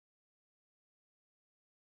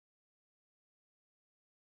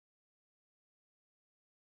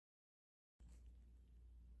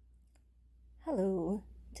Hello,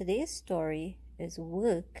 today's story is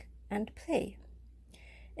Work and Play.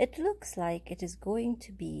 It looks like it is going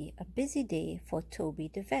to be a busy day for Toby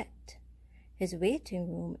the vet. His waiting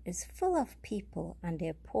room is full of people and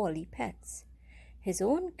their poorly pets. His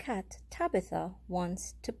own cat, Tabitha,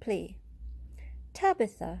 wants to play.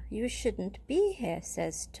 "Tabitha, you shouldn't be here,"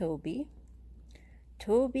 says Toby.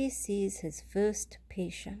 Toby sees his first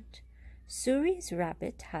patient. Suri's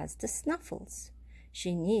rabbit has the snuffles.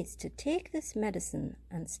 "She needs to take this medicine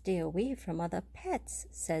and stay away from other pets,"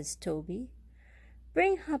 says Toby.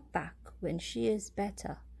 "Bring her back when she is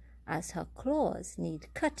better, as her claws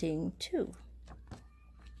need cutting too."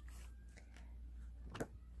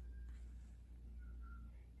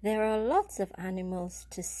 There are lots of animals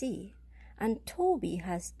to see, and Toby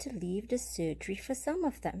has to leave the surgery for some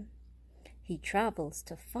of them. He travels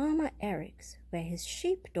to Farmer Eric's, where his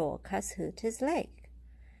sheepdog has hurt his leg.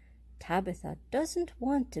 Tabitha doesn't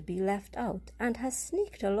want to be left out and has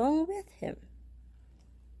sneaked along with him.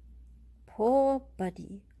 Poor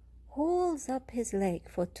Buddy holds up his leg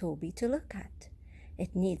for Toby to look at.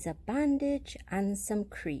 It needs a bandage and some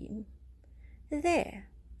cream. "There,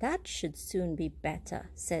 that should soon be better,"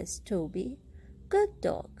 says Toby. "Good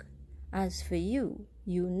dog. As for you,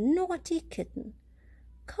 you naughty kitten,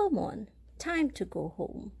 come on, time to go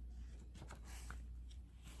home."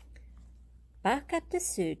 Back at the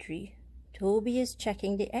surgery, Toby is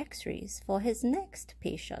checking the x-rays for his next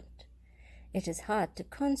patient. It is hard to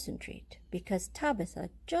concentrate because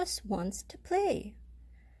Tabitha just wants to play.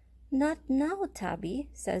 "Not now,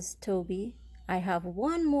 Tabby," says Toby. "I have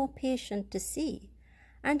one more patient to see,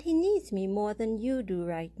 and he needs me more than you do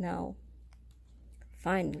right now."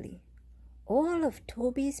 Finally, all of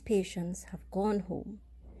Toby's patients have gone home.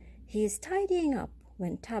 He is tidying up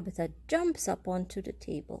when Tabitha jumps up onto the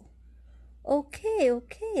table. Okay,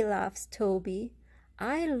 laughs Toby.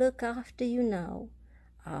 "I look after you now.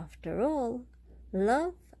 After all,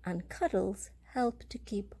 love and cuddles help to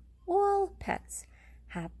keep all pets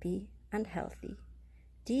happy and healthy."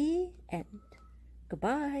 The end.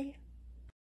 Goodbye.